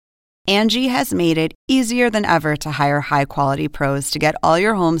Angie has made it easier than ever to hire high-quality pros to get all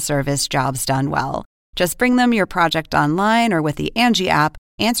your home service jobs done well. Just bring them your project online or with the Angie app,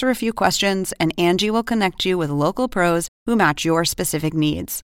 answer a few questions, and Angie will connect you with local pros who match your specific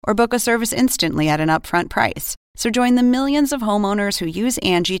needs. Or book a service instantly at an upfront price. So join the millions of homeowners who use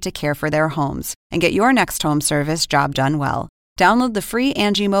Angie to care for their homes and get your next home service job done well. Download the free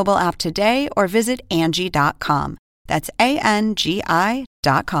Angie mobile app today or visit Angie.com. That's ANGI.com.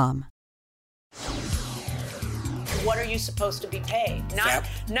 What are you supposed to be paid?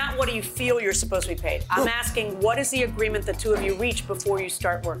 Not what do you feel you're supposed to be paid. I'm asking, what is the agreement the two of you reach before you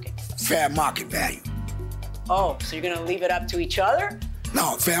start working? Fair market value. Oh, so you're going to leave it up to each other?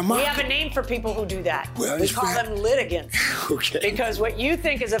 No, fair market. We have a name for people who do that. Well, we call them litigants. Okay. Because what you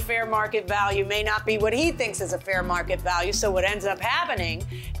think is a fair market value may not be what he thinks is a fair market value. So what ends up happening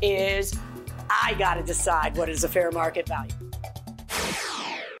is I got to decide what is a fair market value.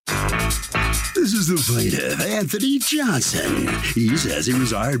 This is the plaintiff, Anthony Johnson. He says he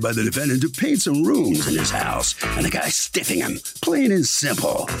was hired by the defendant to paint some rooms in his house, and the guy's stiffing him, plain and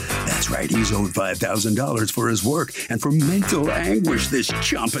simple. That's right, he's owed $5,000 for his work and for mental anguish this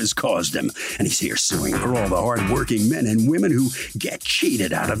chump has caused him. And he's here suing for all the hard-working men and women who get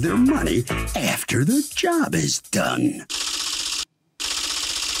cheated out of their money after the job is done.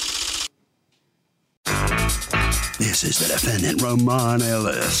 This is the defendant, Ramon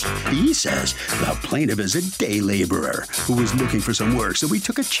Ellis. He says the plaintiff is a day laborer who was looking for some work, so we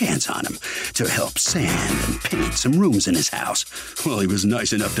took a chance on him to help sand and paint some rooms in his house. Well, he was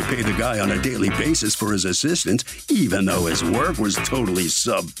nice enough to pay the guy on a daily basis for his assistance, even though his work was totally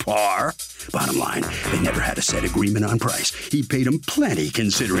subpar. Bottom line, they never had a set agreement on price. He paid him plenty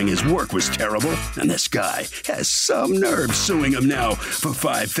considering his work was terrible, and this guy has some nerve suing him now for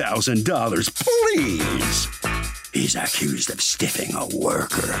 $5,000. Please! He's accused of stiffing a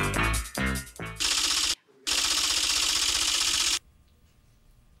worker.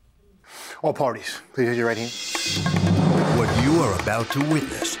 All parties, please raise your right hand. What you are about to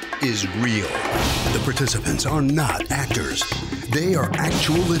witness is real. The participants are not actors. They are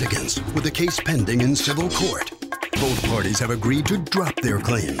actual litigants with a case pending in civil court. Both parties have agreed to drop their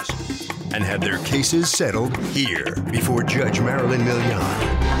claims and have their cases settled here before Judge Marilyn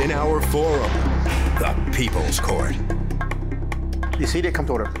Milian in our forum, the People's Court. You see, they come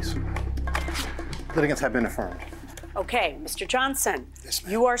to order, please. Litigants have been affirmed. Okay, Mr. Johnson, Yes,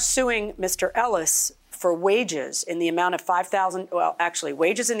 ma'am. you are suing Mr. Ellis for wages in the amount of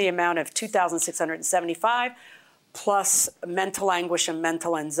wages in the amount of $2,675 plus mental anguish and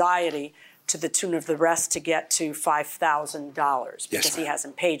mental anxiety to the tune of the rest to get to $5,000 because he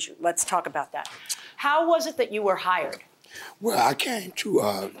hasn't paid you. Let's talk about that. How was it that you were hired? Well, I came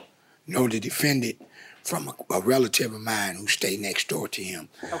to know the defendant from a relative of mine who stayed next door to him.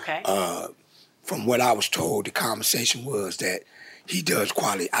 Okay. From what I was told, the conversation was that he does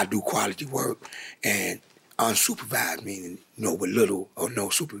I do quality work, and unsupervised, meaning with little or no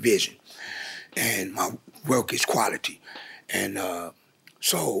supervision. And my work is quality. And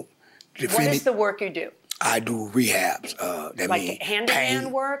so the defendant... What is the work you do? I do rehabs. That like means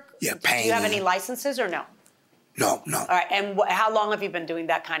hand-to-hand work? Yeah, pain. Do you have any licenses or no? No. All right, and how long have you been doing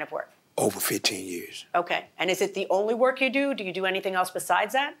that kind of work? Over 15 years. Okay, and is it the only work you do? Do you do anything else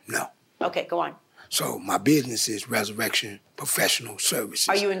besides that? No. Okay, go on. So my business is Resurrection Professional Services.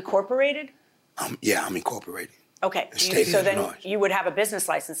 Are you incorporated? Yeah, I'm incorporated. Okay, State so of then Illinois. you would have a business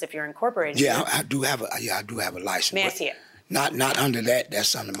license if you're incorporated. Yeah, I do have a license. May I but see it? Not under that.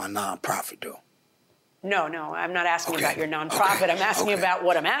 That's under my nonprofit though. No, I'm not asking Okay, about your nonprofit. okay, I'm asking okay. about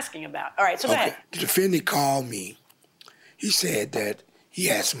what I'm asking about. All right, so go ahead. The defendant called me. He said that he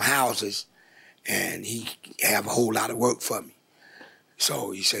had some houses and he have a whole lot of work for me.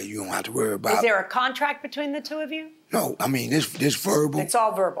 So he said, you don't have to worry about... Is there a contract between the two of you? No, I mean, this verbal. It's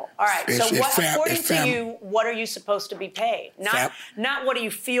all verbal. All right, according to you, what are you supposed to be paid? Not what do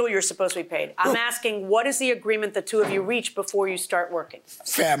you feel you're supposed to be paid. I'm asking, what is the agreement the two of you reach before you start working?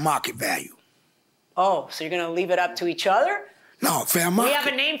 Fair market value. Oh, so you're going to leave it up to each other? No, fair market. We have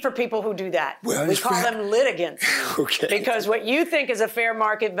a name for people who do that. Well, we call them litigants. Okay. Because what you think is a fair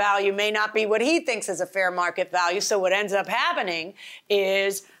market value may not be what he thinks is a fair market value. So what ends up happening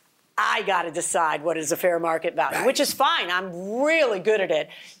is I got to decide what is a fair market value, Right. which is fine. I'm really good at it.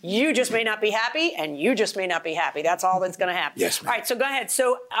 You just may not be happy, and you just may not be happy. That's all that's going to happen. Yes, ma'am. All right, so go ahead.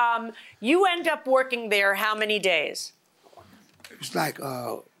 So you end up working there how many days? It was like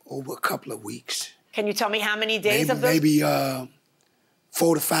over a couple of weeks. Can you tell me how many days maybe, of those? Maybe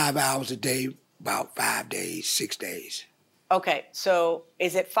 4 to 5 hours a day, about 5 days, 6 days. Okay, so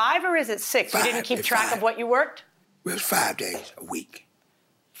is it 5 or is it 6? You didn't keep track of what you worked? It was 5 days a week.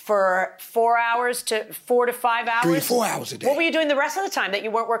 For 4 hours to 4 to 5 hours? 3 to 4 hours a day. What were you doing the rest of the time that you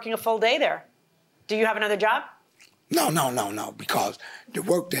weren't working a full day there? Do you have another job? No, because the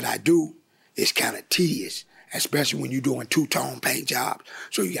work that I do is kind of tedious, especially when you're doing two-tone paint jobs.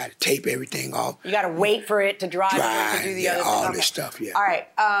 So you got to tape everything off. You got to wait for it to dry to do the other all thing. this stuff, yeah. All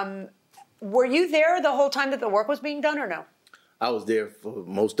right. Were you there the whole time that the work was being done or no? I was there for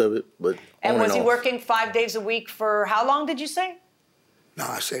most of it, but And was he working 5 days a week for how long did you say? No,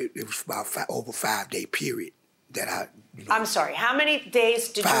 I said it was about over 5 day period that I. I'm sorry. How many days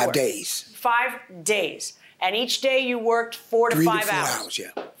did you work? 5 days. 5 days. And each day you worked 4 to 5 hours. 3 to 4 hours,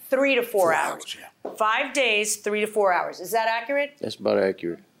 yeah. 3 to 4 4 hours. hours, yeah. 5 days, 3 to 4 hours. Is that accurate? That's about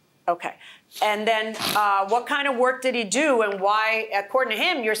accurate. Okay. And then what kind of work did he do and why, according to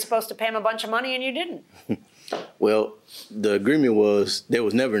him, you're supposed to pay him a bunch of money and you didn't? Well, the agreement was, there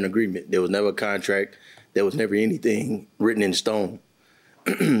was never an agreement. There was never a contract. There was never anything written in stone.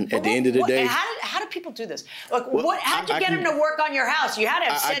 At the end of the day. How do people do this? Look, how did you get him to work on your house? You had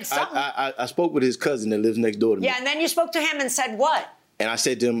to have said something. I spoke with his cousin that lives next door to me. Yeah, and then you spoke to him and said what? And I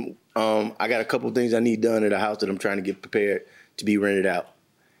said to him, I got a couple of things I need done at a house that I'm trying to get prepared to be rented out.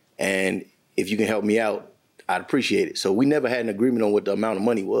 And if you can help me out, I'd appreciate it. So we never had an agreement on what the amount of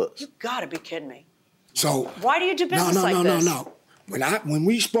money was. You gotta be kidding me. So why do you do business like this? No. When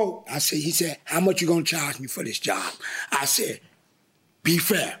we spoke, he said, how much you gonna charge me for this job? I said, be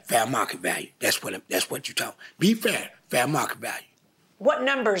fair market value. That's what you told me. Be fair market value. What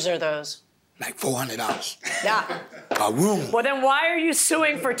numbers are those? Like $400. Yeah. A room. Well, then why are you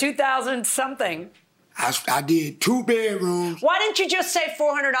suing for 2,000 something? I did 2 bedrooms. Why didn't you just say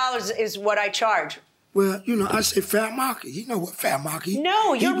 $400 is what I charge? Well, I say fair market. You know what fair market is.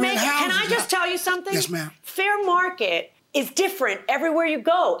 No, you're making. Can I just tell you something? Yes, ma'am. Fair market is different everywhere you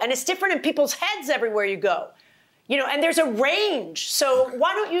go, and it's different in people's heads everywhere you go. And there's a range. So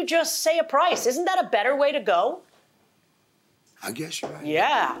why don't you just say a price? Isn't that a better way to go? I guess you're right.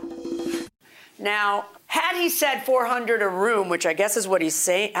 Yeah. Now, had he said $400 a room, which I guess is what he's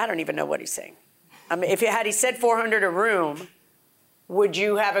saying, I don't even know what he's saying. I mean, had he said $400 a room, would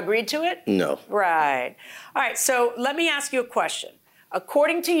you have agreed to it? No. Right. All right, so let me ask you a question.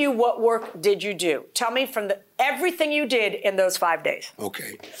 According to you, what work did you do? Tell me from everything you did in those 5 days.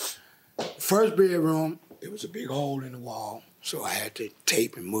 Okay. First bedroom, it was a big hole in the wall, so I had to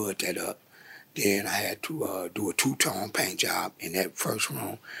tape and mud that up. Then I had to do a 2-tone paint job in that first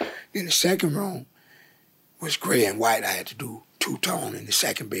room. Then the second room was gray and white. I had to do 2-tone in the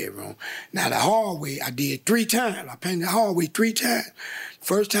second bedroom. Now the hallway I did 3 times. I painted the hallway 3 times.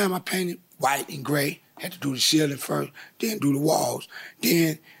 First time I painted white and gray. Had to do the ceiling first, then do the walls.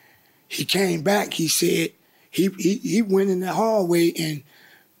 Then he came back. He said he went in the hallway and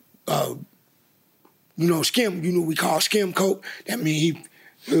skim. We call skim coat. That means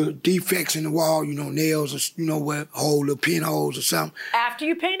defects in the wall. Nails or hole or pinholes or something. After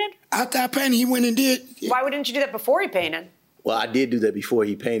you painted? After I painted, he went and did. Why didn't you do that before he painted? Well, I did do that before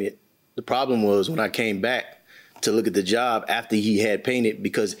he painted. The problem was when I came back to look at the job after he had painted,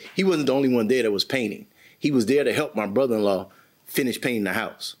 because he wasn't the only one there that was painting. He was there to help my brother-in-law finish painting the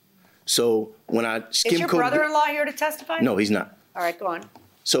house. So when I skim coated... Is your brother-in-law here to testify? No, he's not. All right, go on.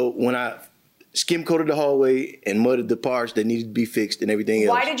 So when I skim coated the hallway and mudded the parts that needed to be fixed and everything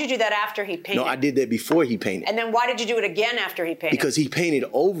else... Why did you do that after he painted? No, I did that before he painted. And then why did you do it again after he painted? Because he painted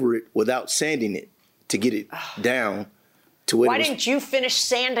over it without sanding it to get it down to where Why didn't you finish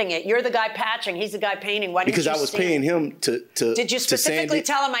sanding it? You're the guy patching. He's the guy painting. Why didn't you Because I was paying him to Did you specifically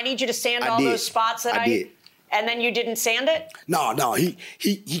tell him, I need you to sand all those spots that I did. And then you didn't sand it? No, he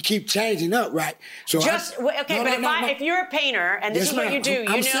keep changing up, right? So if you're a painter and this is what you do,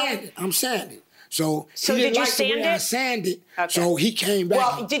 I'm sanding. So did you sand it? I sanded. Okay. So he came back.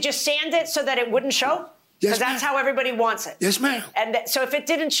 Well, did you sand it so that it wouldn't show? Yes, Because that's how everybody wants it. Yes, ma'am. And so if it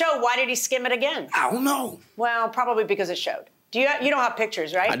didn't show, why did he skim it again? I don't know. Well, probably because it showed. You don't have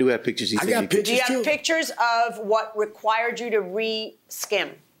pictures, right? I do have pictures. I got pictures. Do you have too. pictures of what required you to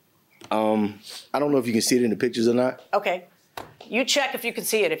re-skim? I don't know if you can see it in the pictures or not. Okay. You check if you can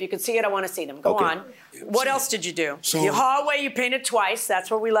see it. If you can see it, I want to see them. Go on. What else did you do? So, the hallway you painted twice.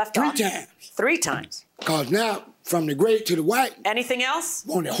 That's where we left off. 3 times. 3 times. Because now, from the gray to the white... Anything else? He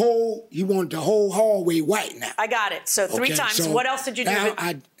wanted the whole hallway white now. I got it. So 3 times. So what else did you do? Now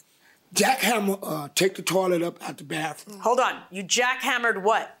I jackhammer, take the toilet up out the bathroom. Hold on. You jackhammered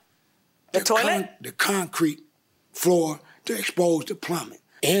what? The toilet? The concrete floor to expose the plumbing.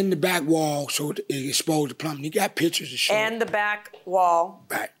 And the back wall so it exposed the plumbing. You got pictures to show. And the back wall.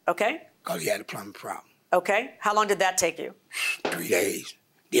 Right. Okay. Because he had a plumbing problem. Okay. How long did that take you? 3 days.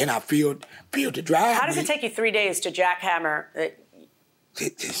 Then I filled the driveway. How does it take you 3 days to jackhammer?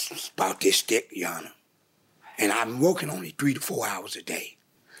 It's about this thick, Your Honor. And I'm working only 3 to 4 hours a day.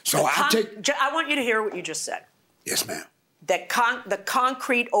 So I want you to hear what you just said. Yes, ma'am. That the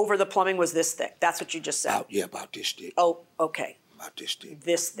concrete over the plumbing was this thick. That's what you just said. About this thick. Oh, okay. About this thick.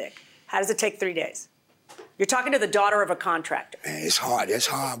 This thick. How does it take 3 days? You're talking to the daughter of a contractor. Man, it's hard. That's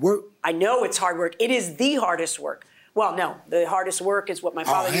hard work. I know it's hard work. It is the hardest work. Well, no, the hardest work is what my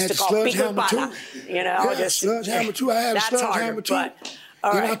father used to call picopata. You know, sledgehammer too. I had a sledgehammer too.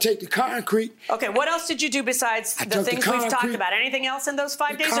 Then I take the concrete. Okay, what else did you do besides the things we've talked about? Anything else in those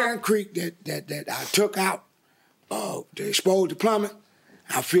 5 days? The concrete that I took out to expose the plumbing,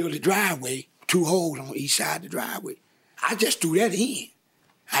 I filled the driveway, 2 holes on each side of the driveway. I just threw that in.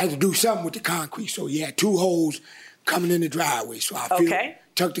 I had to do something with the concrete, so you had 2 holes coming in the driveway. So I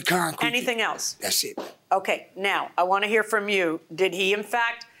took the concrete. Anything else? That's it. Okay, now I want to hear from you. Did he, in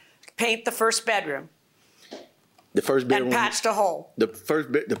fact, paint the first bedroom? The first bedroom. And patched a hole?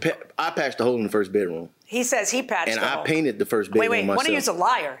 I patched a hole in the first bedroom. He says he patched the hole. And I painted the first bedroom myself. One of you's a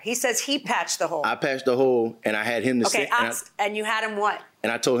liar. He says he patched the hole. I patched the hole, and I had him to sand it. And you had him what?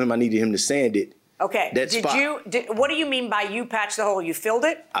 And I told him I needed him to sand it. Okay. What do you mean by you patched the hole? You filled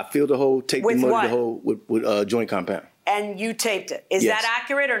it? I filled the hole, taped the mud of the hole with joint compound. And you taped it. Is that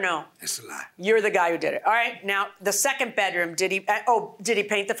accurate or no? That's a lie. You're the guy who did it. All right. Now, the second bedroom, did he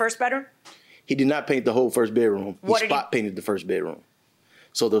paint the first bedroom? He did not paint the whole first bedroom. He painted the first bedroom.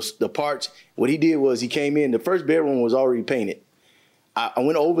 So the parts, what he did was he came in, the first bedroom was already painted. I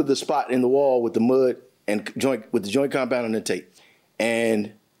went over the spot in the wall with the mud and with the joint compound and the tape.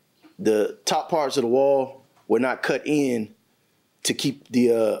 And the top parts of the wall were not cut in to keep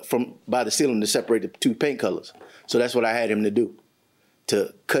by the ceiling to separate the 2 paint colors. So that's what I had him to do,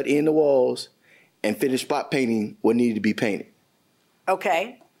 to cut in the walls and finish spot painting what needed to be painted.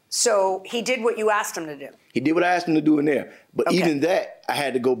 Okay. So he did what you asked him to do. He did what I asked him to do in there. But even that, I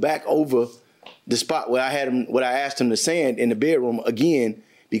had to go back over the spot where what I asked him to sand in the bedroom again,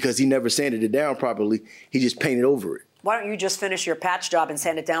 because he never sanded it down properly. He just painted over it. Why don't you just finish your patch job and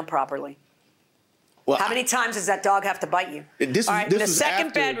sand it down properly? Well, how many times does that dog have to bite you? In the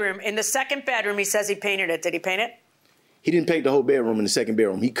second bedroom, he says he painted it. Did he paint it? He didn't paint the whole bedroom in the second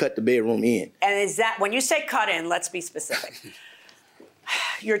bedroom. He cut the bedroom in. And is that, when you say cut in, let's be specific.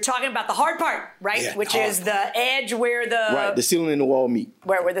 You're talking about the hard part, right? Yeah, which is the edge where the ceiling and the wall meet.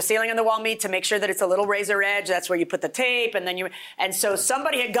 Where the ceiling and the wall meet, to make sure that it's a little razor edge. That's where you put the tape, and so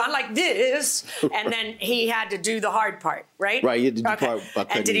somebody had gone like this, and then he had to do the hard part, right? Right. He had to do the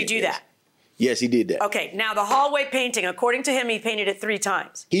part. And did he do that? Yes, he did that. Okay. Now the hallway painting, according to him, he painted it 3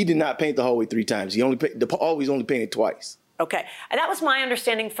 times. He did not paint the hallway 3 times. The hallway's only painted twice. Okay, and that was my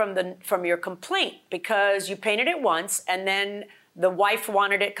understanding from your complaint, because you painted it once, and then the wife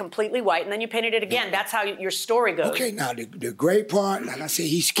wanted it completely white, and then you painted it again. That's how your story goes. Okay, now the gray part, like I said,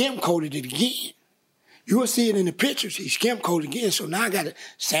 he skim-coated it again. You will see it in the pictures. He skim-coated again, so now I got to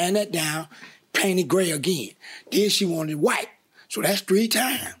sand that down, paint it gray again. Then she wanted white, so that's 3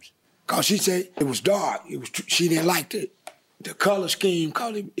 times. Because she said it was dark. She didn't like the color scheme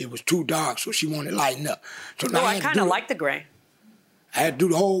because it was too dark, so she wanted to lighten up. So now I kind of like the gray. I had to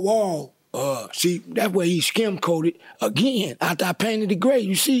do the whole wall. See, that's where he skim-coated again after I painted the gray,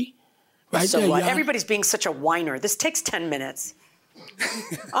 you see? Right so there, what? Everybody's being such a whiner. This takes 10 minutes.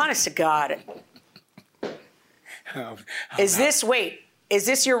 Honest to God. Is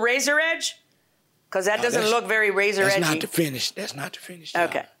this your razor edge? Because that doesn't look very razor edgy. That's not the finished job.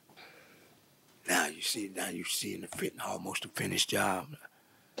 Okay. Now you see in the almost a finished job.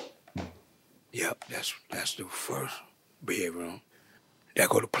 Yep, that's the first bedroom. There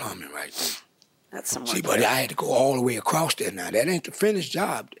go the plumbing right there. That's some. See, but I had to go all the way across there now. That ain't the finished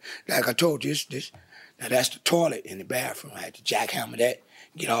job. Like I told you, now that's the toilet in the bathroom. I had to jackhammer that,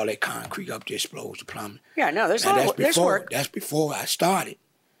 get all that concrete up to expose the plumbing. Yeah, no, there's work. That's before I started.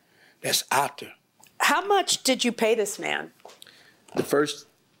 That's after. How much did you pay this man? The first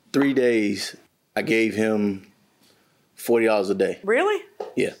 3 days, I gave him $40 a day. Really?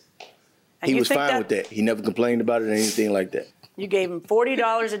 Yeah. He was fine with that. He never complained about it or anything like that. You gave him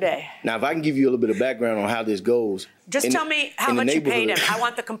 $40 a day. Now, if I can give you a little bit of background on how this goes. Just tell me how much you paid him. I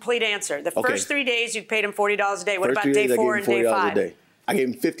want the complete answer. The first 3 days, you paid him $40 a day. What about day 4 and day 5? I gave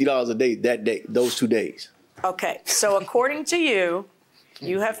him $50 a day that day, those 2 days. Okay. So according to you,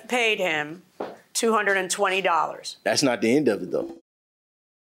 you have paid him $220. That's not the end of it, though.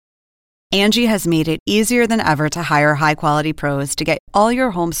 Angie has made it easier than ever to hire high-quality pros to get all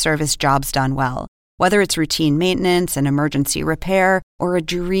your home service jobs done well. Whether it's routine maintenance, an emergency repair, or a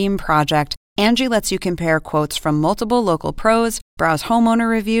dream project, Angie lets you compare quotes from multiple local pros, browse homeowner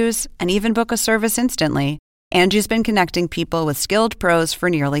reviews, and even book a service instantly. Angie's been connecting people with skilled pros for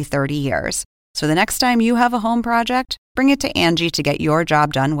nearly 30 years. So the next time you have a home project, bring it to Angie to get your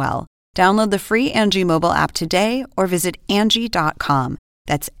job done well. Download the free Angie mobile app today or visit Angie.com.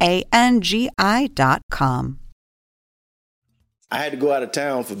 That's ANGI.com. I had to go out of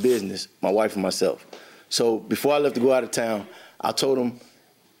town for business, my wife and myself. So before I left to go out of town, I told him,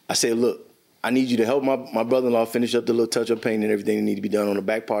 I said, look, I need you to help my brother-in-law finish up the little touch-up painting and everything that need to be done on the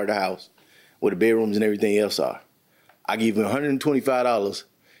back part of the house where the bedrooms and everything else are. I give him $125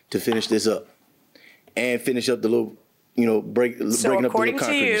 to finish this up and finish up the little, breaking up the little concrete and stuff.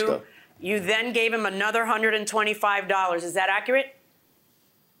 So according to you then gave him another $125. Is that accurate?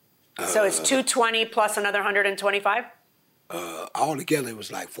 So it's $220 plus another $125? Altogether, it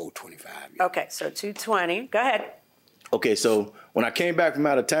was like $425. Yeah. Okay, so $220. Go ahead. Okay, so when I came back from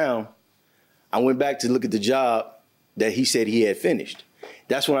out of town, I went back to look at the job that he said he had finished.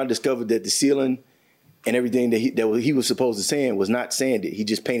 That's when I discovered that the ceiling and everything that he was supposed to sand was not sanded. He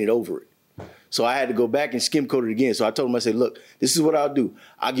just painted over it. So I had to go back and skim coat it again. So I told him, I said, look, this is what I'll do.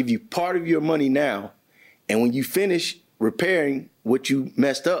 I'll give you part of your money now, and when you finish repairing what you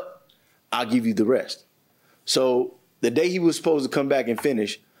messed up, I'll give you the rest. So the day he was supposed to come back and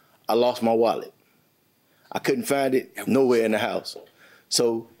finish, I lost my wallet. I couldn't find it nowhere in the house.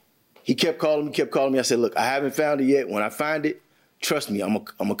 So he kept calling me. I said, look, I haven't found it yet. When I find it, trust me, I'm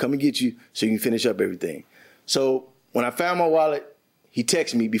gonna come and get you so you can finish up everything. So when I found my wallet, he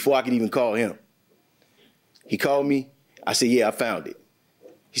texted me before I could even call him. He called me. I said, yeah, I found it.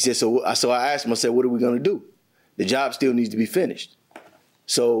 He said, so I asked him, I said, what are we gonna do? The job still needs to be finished.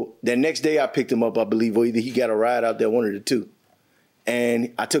 So that next day I picked him up, I believe, or either he got a ride out there, one of the two.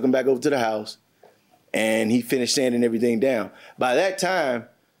 And I took him back over to the house, and he finished sanding everything down. By that time,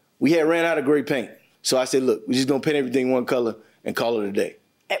 we had ran out of gray paint. So I said, look, we're just gonna paint everything one color and call it a day.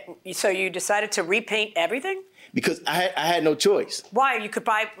 So you decided to repaint everything? Because I had no choice. Why? You could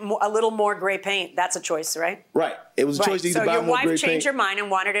buy a little more gray paint. That's a choice, right? Right. It was a choice to either buy more gray paint. So your wife changed her mind and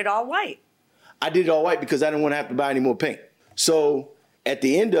wanted it all white. I did it all white because I didn't want to have to buy any more paint. So at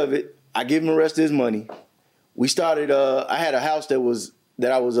the end of it, I gave him the rest of his money. We started, I had a house that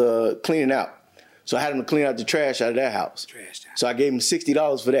I was cleaning out. So I had him to clean out the trash out of that house. So I gave him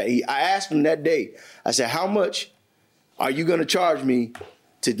 $60 for that. I asked him that day, I said, how much are you going to charge me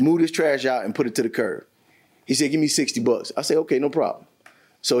to move this trash out and put it to the curb? He said, give me $60. I said, okay, no problem.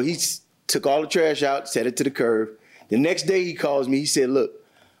 So he took all the trash out, set it to the curb. The next day he calls me. He said, look,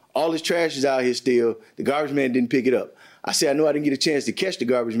 all this trash is out here still. The garbage man didn't pick it up. I said, I know I didn't get a chance to catch the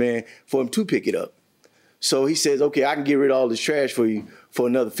garbage man for him to pick it up. So he says, okay, I can get rid of all this trash for you for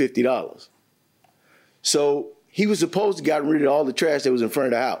another $50. So he was supposed to get rid of all the trash that was in front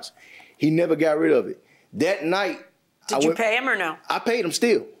of the house. He never got rid of it. That night, Did you pay him or no? I paid him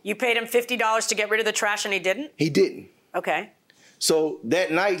still. You paid him $50 to get rid of the trash and he didn't? He didn't. Okay. So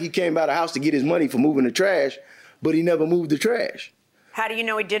that night he came by the house to get his money for moving the trash, but he never moved the trash. How do you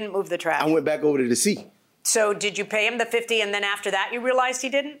know he didn't move the trash? I went back over there to see. So did you pay him the $50 and then after that you realized he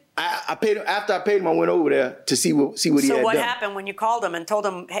didn't? I paid him. After I paid him, I went over there to see what he had done. So what happened when you called him and told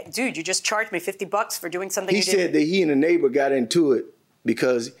him, hey, dude, you just charged me $50 for doing something you didn't? He said that he and a neighbor got into it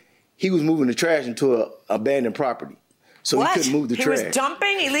because he was moving the trash into an abandoned property. So what? He couldn't move the trash. He was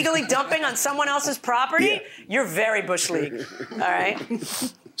illegally dumping on someone else's property? Yeah. You're very Bush League. All right.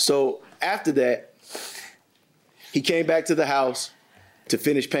 So after that, he came back to the house to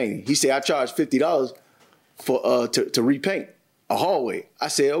finish painting. He said, I charged $50 for to repaint a hallway. I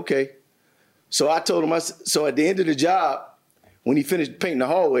said, okay. So I told him, so at the end of the job, when he finished painting the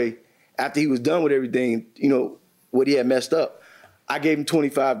hallway, after he was done with everything, what he had messed up, I gave him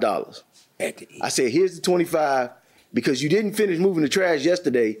 $25. I said, here's the $25 because you didn't finish moving the trash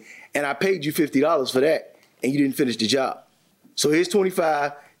yesterday, and I paid you $50 for that, and you didn't finish the job. So here's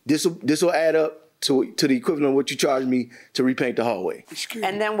 $25. This will add up to the equivalent of what you charged me to repaint the hallway.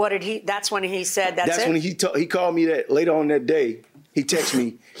 And then what did he? That's when he said that's it? That's when he called me that later on that day. He texted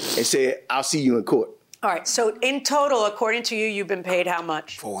me and said, I'll see you in court. All right. So in total, according to you, you've been paid how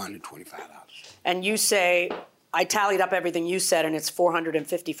much? $425. And you say, I tallied up everything you said, and it's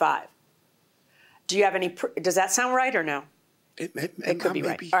 $455. Do you have any? Does that sound right or no? It could be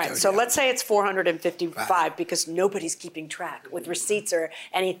right. All right, so let's say it's $455 because nobody's keeping track with receipts or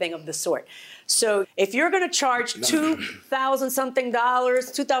anything of the sort. So if you're going to charge $2,000-something,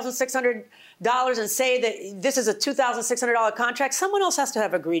 $2,600, and say that this is a $2,600 contract, someone else has to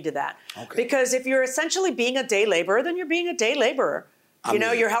have agreed to that. Okay. Because if you're essentially being a day laborer, then you're being a day laborer.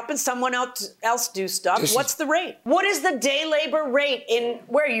 You're helping someone else do stuff. What's the rate? What is the day labor rate in,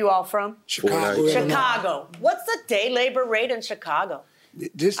 where are you all from? Chicago. Chicago. What's the day labor rate in Chicago?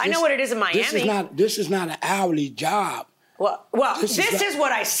 I know what it is in Miami. This is not an hourly job. Well, this is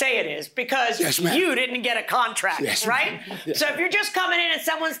what I say it is, because you didn't get a contract, right? So if you're just coming in and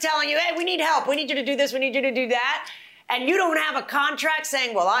someone's telling you, hey, we need help, we need you to do this, we need you to do that, and you don't have a contract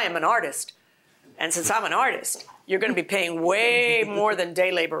saying, well, I am an artist, and since I'm an artist, you're going to be paying way more than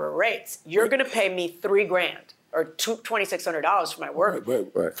day laborer rates. You're going to pay me $3,000 or $2,600 for my work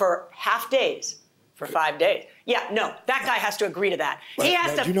for half days. For 5 days. Yeah, no, that guy has to agree to that. He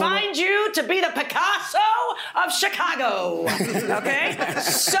has to find you to be the Picasso of Chicago. Okay?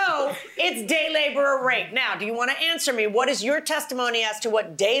 So it's day laborer rate. Now, do you want to answer me? What is your testimony as to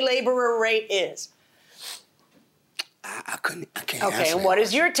what day laborer rate is? I can't answer. Okay, and what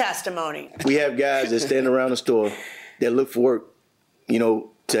is your testimony? We have guys that stand around the store that look for work,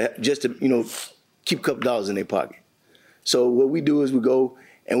 to keep a couple dollars in their pocket. So what we do is we go.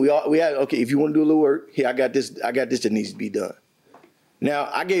 And we had, okay, if you want to do a little work, here, I got this that needs to be done. Now,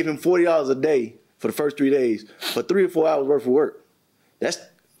 I gave him $40 a day for the first 3 days for 3 or 4 hours worth of work. That's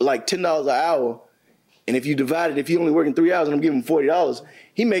like $10 an hour. And if you divide it, if he's only working 3 hours and I'm giving him $40,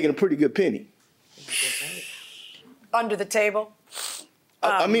 he's making a pretty good penny. Under the table?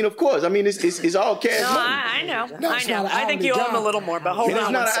 I mean, of course. I mean, it's all cash money. I know. I think you owe him a little more, but hold on it's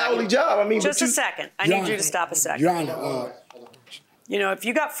not an hourly job. I mean, just a second. I need you to stop a second. Your Honor, if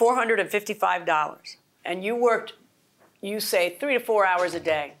you got $455 and you worked, you say 3 to 4 hours a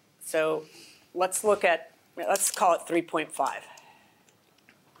day. So let's call it 3.5.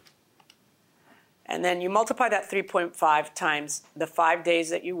 And then you multiply that 3.5 times the 5 days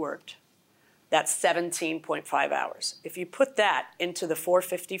that you worked. That's 17.5 hours. If you put that into the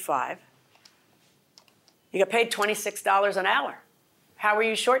 455, you get paid $26 an hour. How are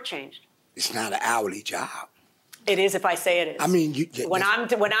you shortchanged? It's not an hourly job. It is if I say it is. I mean, when I'm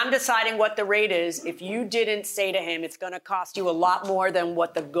deciding what the rate is, if you didn't say to him it's going to cost you a lot more than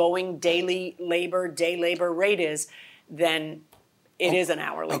what the going day labor rate is, then it is an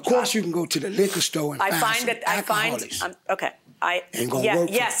hourly job. Of course, you can go to the liquor store and alcoholics. Okay.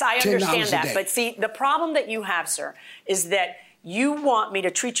 Yes, I understand that. But see, the problem that you have, sir, is that you want me to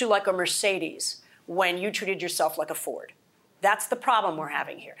treat you like a Mercedes when you treated yourself like a Ford. That's the problem we're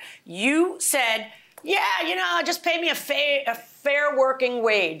having here. You said, just pay me a fair working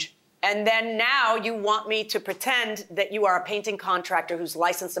wage. And then now you want me to pretend that you are a painting contractor who's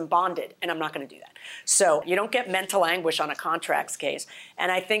licensed and bonded, and I'm not going to do that. So you don't get mental anguish on a contracts case.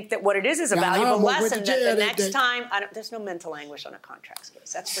 And I think that what it is a valuable lesson that the next time, there's no mental anguish on a contracts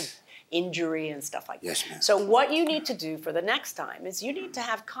case. That's for injury and stuff like that. Yes, ma'am. So what you need to do for the next time is you need to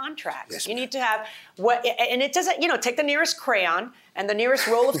have contracts. Yes, you need to have and it doesn't, take the nearest crayon and the nearest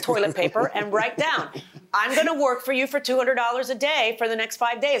roll of toilet paper and write down, I'm going to work for you for $200 a day for the next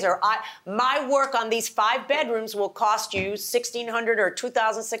 5 days, or my work on these 5 bedrooms will cost you $1,600 or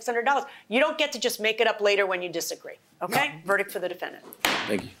 $2,600. You don't get to just make it up later when you disagree. Okay? No. Verdict for the defendant.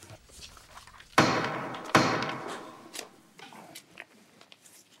 Thank you.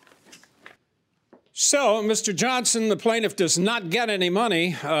 So, Mr. Johnson, the plaintiff does not get any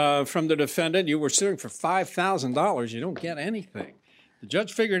money from the defendant. You were suing for $5,000. You don't get anything. The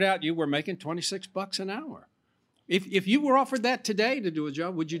judge figured out you were making $26 an hour. If you were offered that today to do a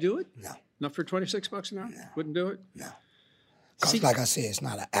job, would you do it? No. Not for $26 an hour? No. Wouldn't do it? No. Because, like I said, it's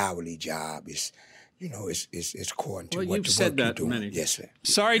not an hourly job. It's, it's according to what the work you're doing. Well, you've said that many times. Yes, sir.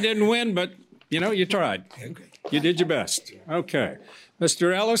 Sorry didn't win, but, you tried. Okay. You did your best. Okay.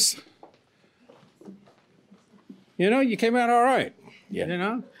 Mr. Ellis? You came out all right.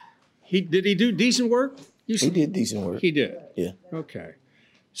 Yeah. Did he do decent work? He did decent work. He did? Yeah. Okay.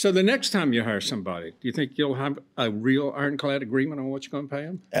 So the next time you hire somebody, do you think you'll have a real ironclad agreement on what you're going to pay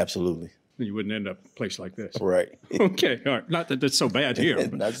them? Absolutely. Then you wouldn't end up in a place like this. Right. Okay. All right. Not that that's so bad here.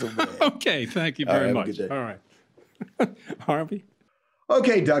 Not so bad. Okay. Thank you very much. All right. Harvey?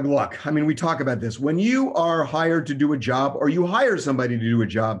 Okay, Doug, look, we talk about this. When you are hired to do a job or you hire somebody to do a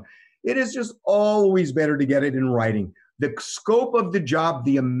job, it is just always better to get it in writing. The scope of the job,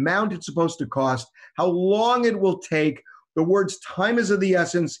 the amount it's supposed to cost, how long it will take, the words time is of the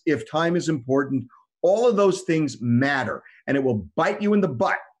essence, if time is important, all of those things matter. And it will bite you in the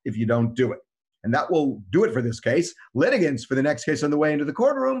butt if you don't do it. And that will do it for this case. Litigants for the next case on the way into the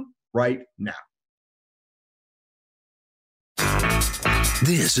courtroom right now.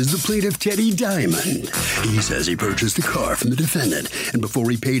 This is the plaintiff, Teddy Diamond. He says he purchased the car from the defendant, and before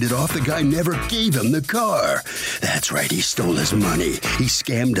he paid it off, the guy never gave him the car. That's right, he stole his money. He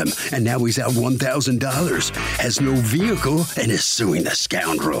scammed him, and now he's out $1,000, has no vehicle, and is suing the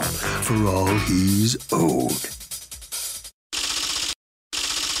scoundrel for all he's owed.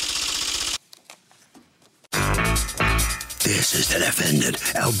 This is the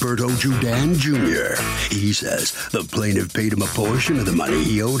defendant, Alberto Judan Jr. He says the plaintiff paid him a portion of the money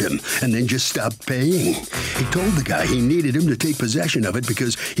he owed him and then just stopped paying. He told the guy he needed him to take possession of it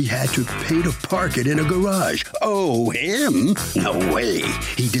because he had to pay to park it in a garage. Oh, him? No way.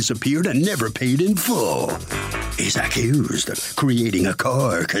 He disappeared and never paid in full. He's accused of creating a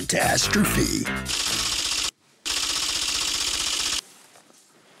car catastrophe.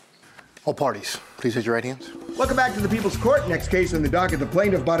 All parties, please raise your right hands. Welcome back to the People's Court. Next case on the docket, the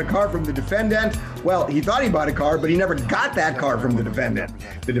plaintiff bought a car from the defendant. Well, he thought he bought a car, but he never got that car from the defendant.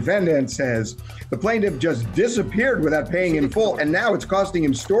 The defendant says the plaintiff just disappeared without paying in full, and now it's costing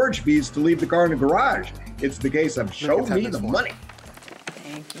him storage fees to leave the car in the garage. It's the case of show me the money.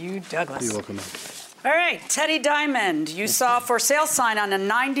 Thank you, Douglas. You're welcome. All right, Teddy Diamond, you saw a for sale sign on a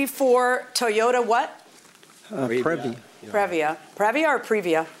 94 Toyota what? Previa. Previa. Previa or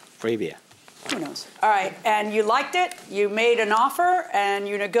Previa? Previa. Who knows? All right, and you liked it, you made an offer, and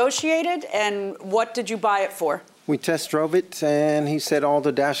you negotiated, and what did you buy it for? We test drove it, and he said all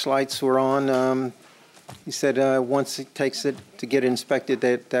the dash lights were on. He said once he takes it to get it inspected,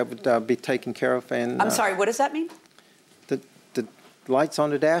 that would be taken care of. And I'm sorry, what does that mean? The lights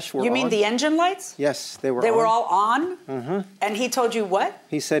on the dash were on. You mean the engine lights? Yes, they were on. They were all on? Mm-hmm. And he told you what?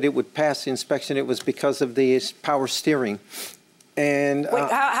 He said it would pass the inspection. It was because of the power steering. And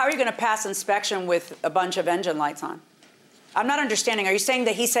Wait, how are you going to pass inspection with a bunch of engine lights on? I'm not understanding. Are you saying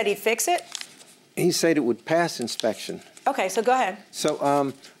that he said he'd fix it? He said it would pass inspection. Okay, so go ahead.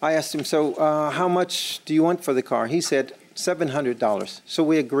 So I asked him, how much do you want for the car? He said $700. So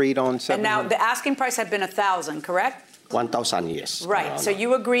we agreed on $700. And now the asking price had been $1,000, correct? 1,000, yes. Right, so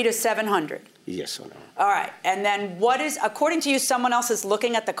you agreed to $700. Yes, Honor. All right, and then what is, according to you, someone else is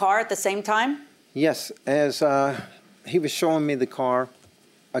looking at the car at the same time? Yes, as he was showing me the car,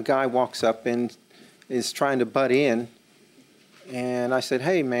 a guy walks up and is trying to butt in. And I said,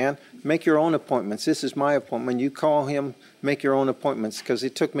 hey, man, make your own appointments. This is my appointment. You call him, make your own appointments, because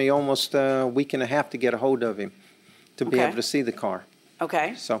it took me almost a week and a half to get a hold of him to be able to see the car.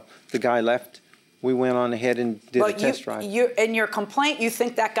 Okay. So the guy left. We went on ahead and did a test drive. In your complaint, you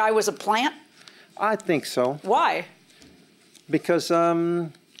think that guy was a plant? I think so. Why? Because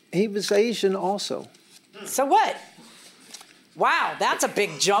he was Asian also. So what? Wow, that's a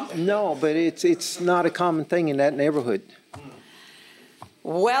big jump. No, but it's not a common thing in that neighborhood.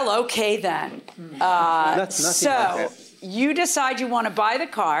 Well, okay then. So you decide you want to buy the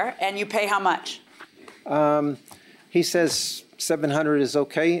car, and you pay how much? He says $700 is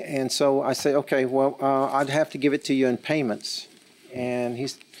okay, and so I say, okay, well, I'd have to give it to you in payments. And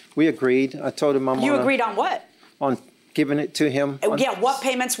we agreed. I told him You agreed on what? On giving it to him. Yeah, what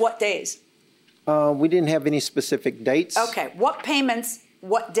payments, what days? We didn't have any specific dates. Okay, what payments,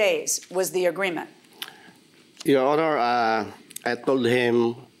 what days was the agreement? Your Honor, I told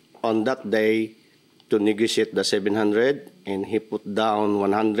him on that day to negotiate the 700, and he put down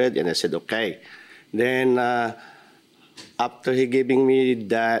 100, and I said, okay. Then after he giving me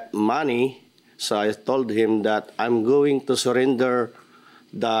that money, so I told him that I'm going to surrender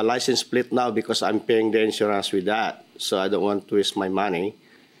the license plate now because I'm paying the insurance with that, so I don't want to waste my money.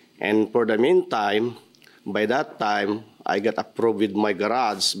 And for the meantime, by that time, I got approved with my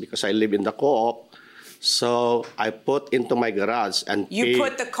garage because I live in the co-op. So I put into my garage and You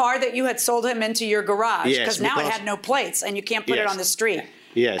put the car that you had sold him into your garage Yes, now it because- had no plates and you can't put it Yes. on the street.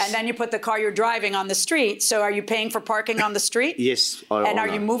 Yes. And then you put the car you're driving on the street. So are you paying for parking on the street? Yes. And are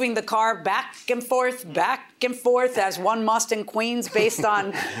you moving the car back and forth as one must in Queens based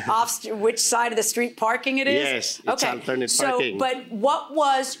on which side of the street parking it is? Yes, it's alternate parking. But what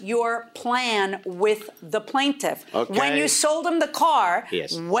was your plan with the plaintiff? Okay. When you sold him the car,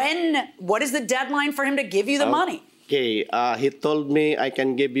 Yes. what is the deadline for him to give you the money? Okay, he told me I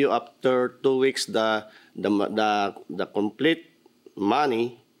can give you after 2 weeks the complete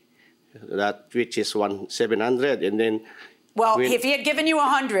money, which is 700, and then. Well, if he had given you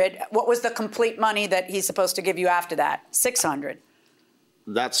 100, what was the complete money that he's supposed to give you after that? 600.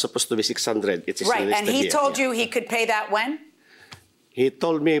 That's supposed to be 600. It is Right, and listed he here, told yeah. you he could pay that when? He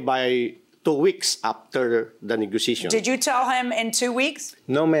told me by 2 weeks after the negotiation. Did you tell him in 2 weeks?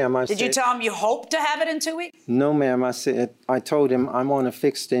 No, ma'am. Did you tell him you hope to have it in 2 weeks? No, ma'am. I told him I'm on a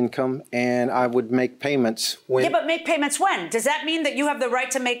fixed income and I would make payments when. Yeah, but make payments when? Does that mean that you have the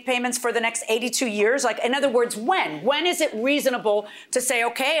right to make payments for the next 82 years? Like, in other words, when? When is it reasonable to say,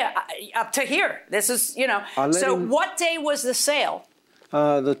 okay, up to here? This is, So what day was the sale?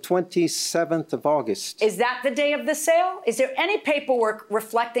 The 27th of August. Is that the day of the sale? Is there any paperwork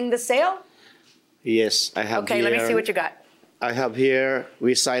reflecting the sale? Yes, I have Okay, here. let me see what you got. I have here,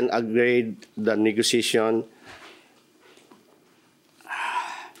 we signed, agreed the negotiation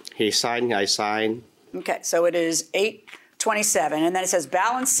He signed, I signed. Okay, so it is 827, and then it says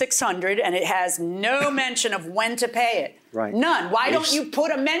balance 600, and it has no mention of when to pay it. Right. None. Why don't you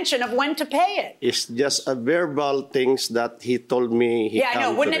put a mention of when to pay it? It's just a verbal things that he told me. Yeah, I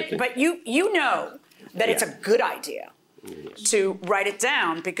know. Wouldn't it? But you know that it's a good idea to write it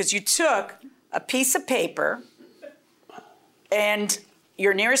down, because you took a piece of paper and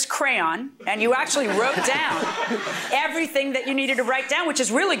your nearest crayon, and you actually wrote down everything that you needed to write down, which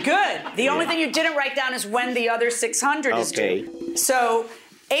is really good. The only thing you didn't write down is when the other 600 is due. So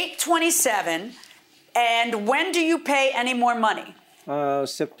 827, and when do you pay any more money?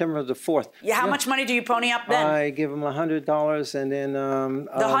 September the 4th. Yeah, how much money do you pony up then? I give him $100, and then the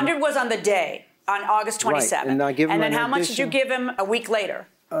 100 was on the day, on August 27th. Right, and I give him and then how much did you give him a week later?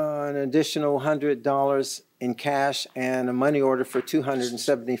 An additional $100 in cash and a money order for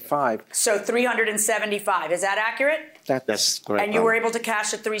 $275. So $375. Is that accurate? That's correct. And you were able to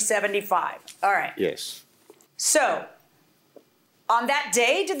cash the $375. All right. Yes. So on that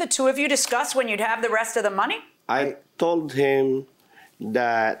day, did the two of you discuss when you'd have the rest of the money? I told him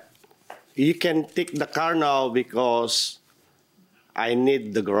that you can take the car now because I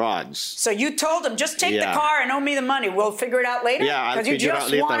need the garage. So you told him, just take the car and owe me the money. We'll figure it out later? Yeah, I'll figure it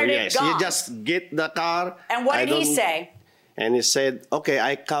out later. Yes, gone. you just get the car. And what did he say? And he said,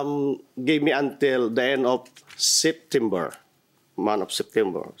 okay, give me until the end of September, month of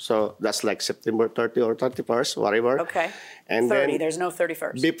September. So that's like September 30 or 31st, whatever. Okay. And 30, then there's no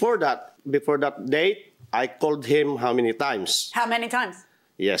 31st. Before that date, I called him how many times? How many times?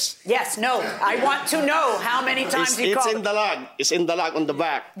 Yes. Yes, no. I want to know how many times you called. It's in the log. It's in the log on the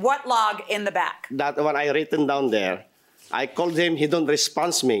back. What log in the back? That one I written down there. I called him. He don't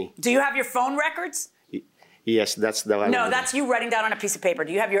respond me. Do you have your phone records? Yes, that's the one. No, that's you writing down on a piece of paper.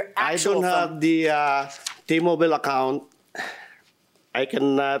 Do you have your actual phone? I don't have the T-Mobile account. I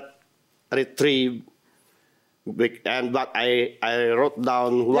cannot retrieve. But I wrote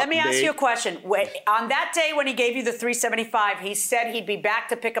down what Let me ask day. you a question. On that day when he gave you the $375, he said he'd be back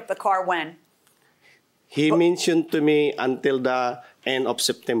to pick up the car when? He mentioned to me until the end of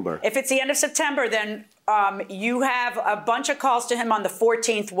September. If it's the end of September, then you have a bunch of calls to him on the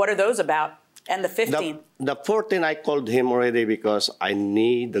 14th. What are those about? And the 15th? The 14th, I called him already because I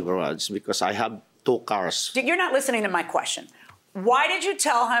need the garage because I have 2 cars. You're not listening to my question. Why did you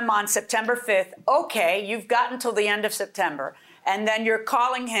tell him on September 5th, okay, you've got until the end of September, and then you're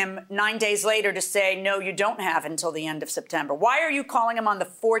calling him 9 days later to say, no, you don't have until the end of September? Why are you calling him on the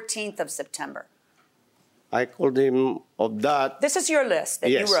 14th of September? I called him of that. This is your list that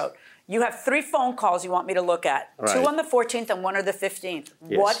you wrote. You have 3 phone calls you want me to look at. Right. 2 on the 14th and 1 on the 15th.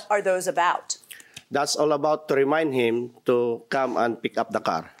 Yes. What are those about? That's all about to remind him to come and pick up the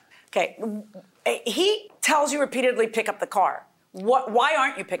car. Okay. He tells you repeatedly, pick up the car. Why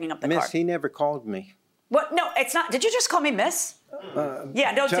aren't you picking up the car? Miss, he never called me. What? No, it's not. Did you just call me miss?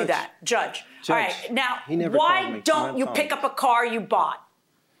 Yeah, don't do that. Judge. All right. Now, why don't you pick up a car you bought?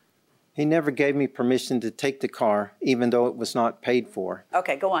 He never gave me permission to take the car, even though it was not paid for.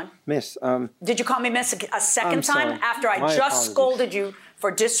 Okay, go on. Miss, did you call me miss a second time sorry. after I My just apologies. scolded you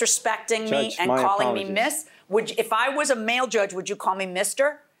for disrespecting me Judge, and my calling me apologies. miss? If I was a male judge, would you call me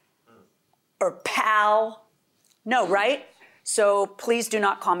mister? Or pal? No, right? So please do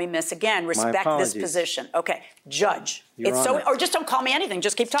not call me miss again. Respect this position. Okay, judge. Your Honor. Or just don't call me anything.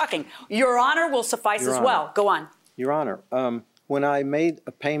 Just keep talking. Your Honor will suffice as well. Go on. Your Honor, when I made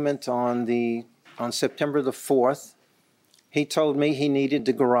a payment on September the 4th, he told me he needed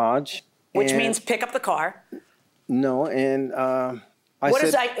the garage. Which means pick up the car. No, and what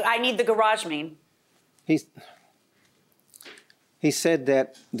does I need the garage mean? He said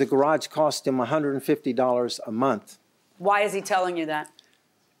that the garage cost him $150 a month. Why is he telling you that?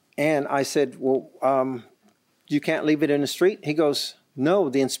 And I said, well, you can't leave it in the street? He goes, no,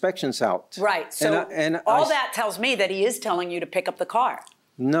 the inspection's out. Right. So that tells me that he is telling you to pick up the car.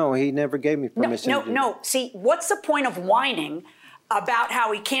 No, he never gave me permission to do that. See, what's the point of whining about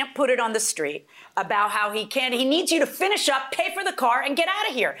how he can't put it on the street, about how he needs you to finish up, pay for the car, and get out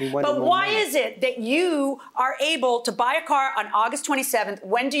of here. But why is it that you are able to buy a car on August 27th?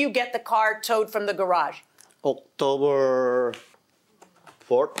 When do you get the car towed from the garage? October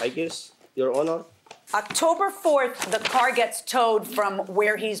 4th, I guess, Your Honor. October 4th, the car gets towed from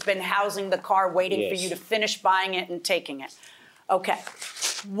where he's been housing the car, waiting for you to finish buying it and taking it. Okay.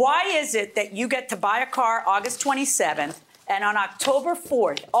 Why is it that you get to buy a car August 27th, and on October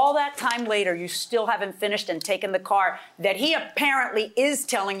 4th, all that time later, you still haven't finished and taken the car that he apparently is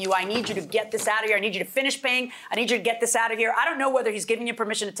telling you, I need you to get this out of here, I need you to finish paying, I need you to get this out of here. I don't know whether he's giving you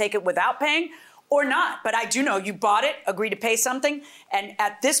permission to take it without paying, Or not, but I do know you bought it, agreed to pay something, and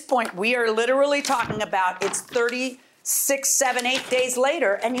at this point, we are literally talking about it's 36, 7, 8 days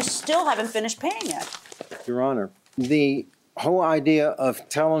later, and you still haven't finished paying yet. Your Honor, the whole idea of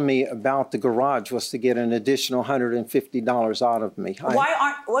telling me about the garage was to get an additional $150 out of me.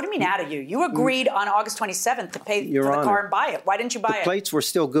 What do you mean out of you? You agreed on August 27th to pay Your for the Honor, car and buy it. Why didn't you buy The it? plates were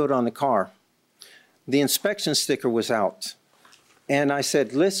still good on the car. The inspection sticker was out. And I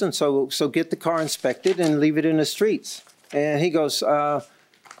said, listen, so get the car inspected and leave it in the streets. And he goes, No,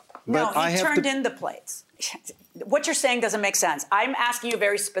 he turned in the plates. What you're saying doesn't make sense. I'm asking you a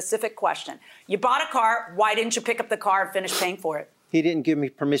very specific question. You bought a car. Why didn't you pick up the car and finish paying for it? He didn't give me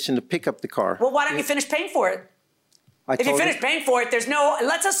permission to pick up the car. Well, why don't you finish paying for it? If you finish paying for it,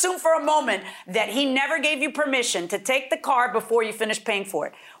 let's assume for a moment that he never gave you permission to take the car before you finish paying for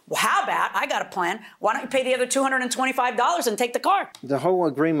it. Well, how about, I got a plan, why don't you pay the other $225 and take the car? The whole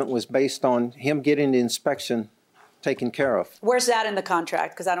agreement was based on him getting the inspection taken care of. Where's that in the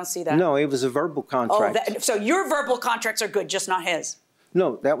contract? Because I don't see that. No, it was a verbal contract. So your verbal contracts are good, just not his?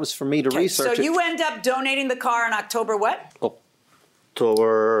 No, that was for me to research So you end up donating the car in October what?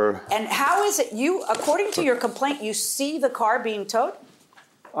 October. And how is it according to your complaint, you see the car being towed?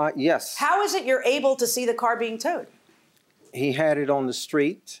 Yes. How is it you're able to see the car being towed? He had it on the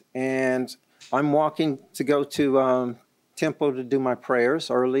street, and I'm walking to go to Temple to do my prayers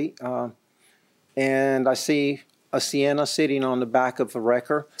early, and I see a Sienna sitting on the back of a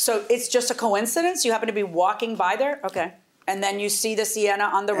wrecker. So it's just a coincidence? You happen to be walking by there? Okay. And then you see the Sienna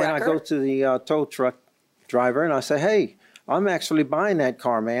on the wrecker? And I go to the tow truck driver, and I say, hey, I'm actually buying that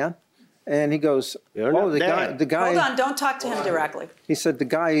car, man. And he goes, the guy. Hold on, don't talk to him directly. He said, the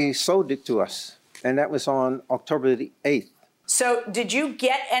guy sold it to us, and that was on October the 8th. So did you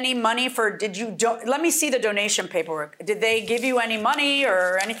get any money let me see the donation paperwork. Did they give you any money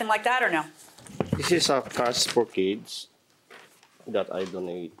or anything like that or no? This is a Cars for Kids that I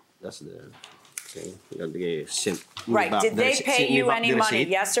donate. That's the thing. Right. Did they pay you any money?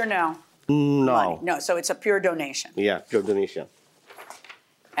 Yes or no? No. Money. No. So it's a pure donation. Yeah, pure donation.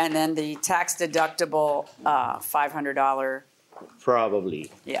 And then the tax deductible $500.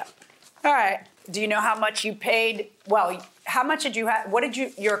 Probably. Yeah. All right. Do you know how much you paid? Well, how much did you have?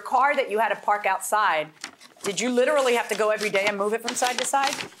 Your car that you had to park outside, did you literally have to go every day and move it from side to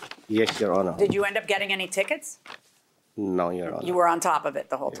side? Yes, Your Honor. Did you end up getting any tickets? No, Your Honor. You were on top of it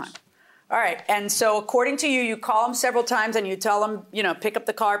the whole time. All right. And so according to you, you call him several times and you tell him, pick up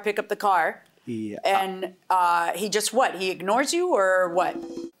the car. Yeah. And he just what? He ignores you or what?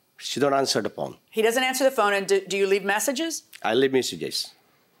 She don't answer the phone. He doesn't answer the phone. And do you leave messages? I leave messages.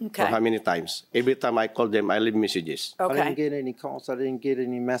 Okay. For how many times? Every time I call them, I leave messages. Okay. I didn't get any calls. I didn't get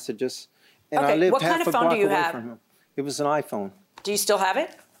any messages. And Okay. I lived What half kind of a phone block do you away have? from him. It was an iPhone. Do you still have it?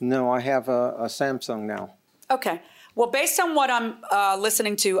 No, I have a Samsung now. Okay. Well, based on what I'm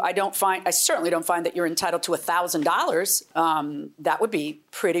listening to, I certainly don't find that you're entitled to $1,000. That would be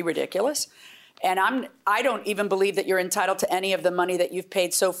pretty ridiculous. And I don't even believe that you're entitled to any of the money that you've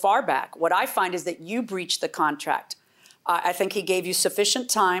paid so far back. What I find is that you breached the contract. I think he gave you sufficient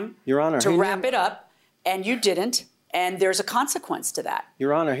time Your Honor, to wrap it up, and you didn't. And there's a consequence to that.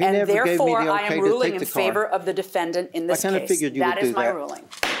 Your Honor, he and never gave me the therefore, I okay am to ruling take in the car. favor of the defendant in this I kind case. of figured you would do That is my that. ruling.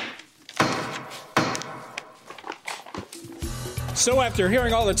 So after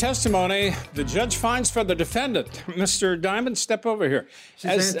hearing all the testimony, the judge finds for the defendant. Mr. Diamond, step over here.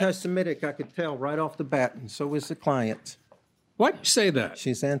 She's anti-Semitic, I could tell right off the bat, and so is the client. Why'd you say that?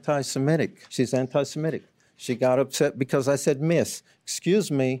 She's anti-Semitic. She's anti-Semitic. She got upset because I said miss. Excuse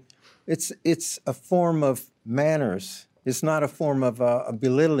me. It's a form of manners. It's not a form of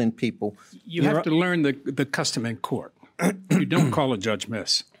belittling people. You have to learn the custom in court. You don't call a judge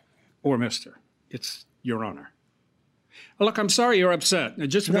miss or mister. It's Your Honor. Look, I'm sorry you're upset.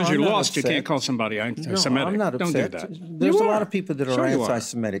 Just because you lost, you can't call somebody anti-Semitic. No, I'm not upset. Don't do that. There's a lot of people that are Sure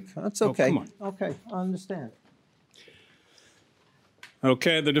anti-Semitic. That's okay. come on. Okay, I understand.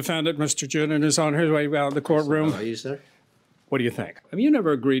 Okay, the defendant, Mr. Junin, is on his way out of the courtroom. Are you, sir? What do you think? I mean, you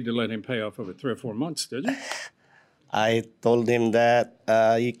never agreed to let him pay off over 3 or 4 months, did you? I told him that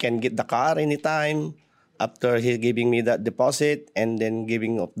you can get the car anytime after he giving me that deposit and then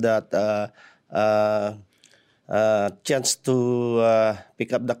giving up that chance to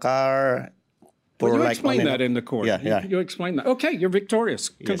pick up the car. Well, you explained that in the court. Yeah. You explained that. Okay, you're victorious.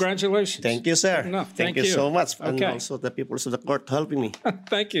 Yes. Congratulations. Thank you, sir. Enough. Thank you so much. And Okay. also the people of the court helping me.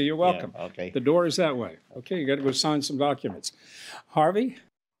 Thank you. You're welcome. Yeah, okay. The door is that way. Okay, you got to go sign some documents. Harvey?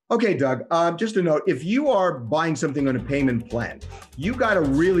 Okay, Doug, just a note, if you are buying something on a payment plan, you got to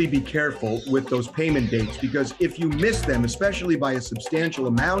really be careful with those payment dates, because if you miss them, especially by a substantial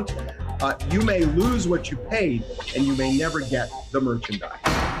amount, you may lose what you paid and you may never get the merchandise.